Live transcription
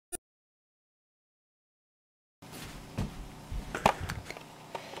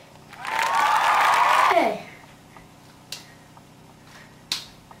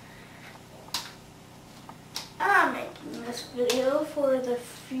for the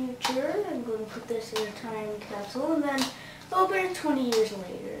future. I'm going to put this in a time capsule and then open it 20 years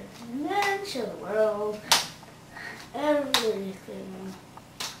later. And then show the world everything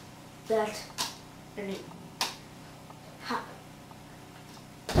that already happened.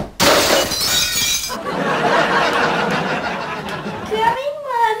 Coming,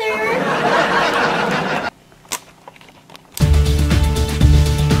 Mother!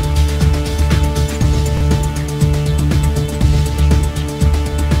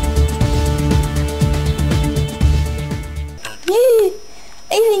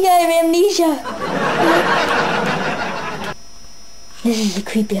 I think I have amnesia. This is a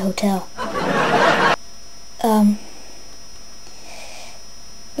creepy hotel.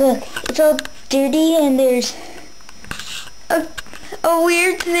 Look, it's all dirty and there's a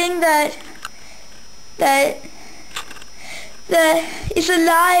weird thing that is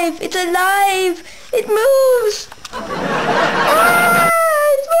alive. It's alive. It moves. Ah,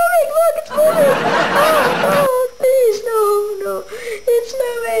 it's moving. Look, it's moving. Oh, please, no. It's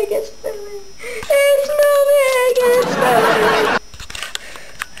moving. It's moving.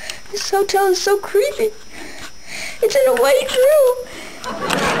 This hotel is so creepy. It's in a white room.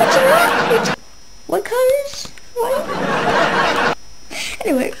 What color is white?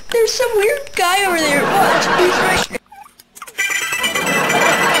 Anyway, there's some weird guy over there. Watch, he's right.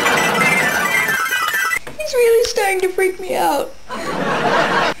 He's really starting to freak me out.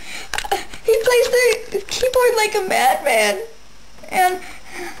 He plays the keyboard like a madman. And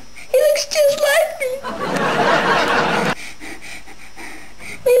he looks just like me.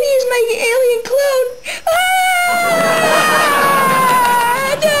 Maybe he's my alien clone.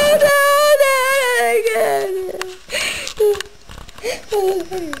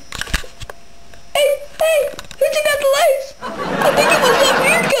 Hey, who turned out the lights? I think it was that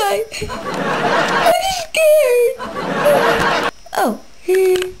weird guy. I'm scared. Oh.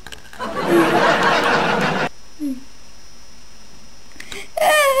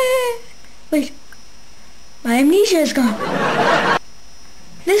 Wait, my amnesia is gone.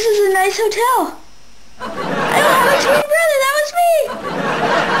 This is a nice hotel. I don't have a twin brother, that was me.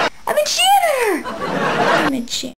 I'm a janitor. I'm a janitor.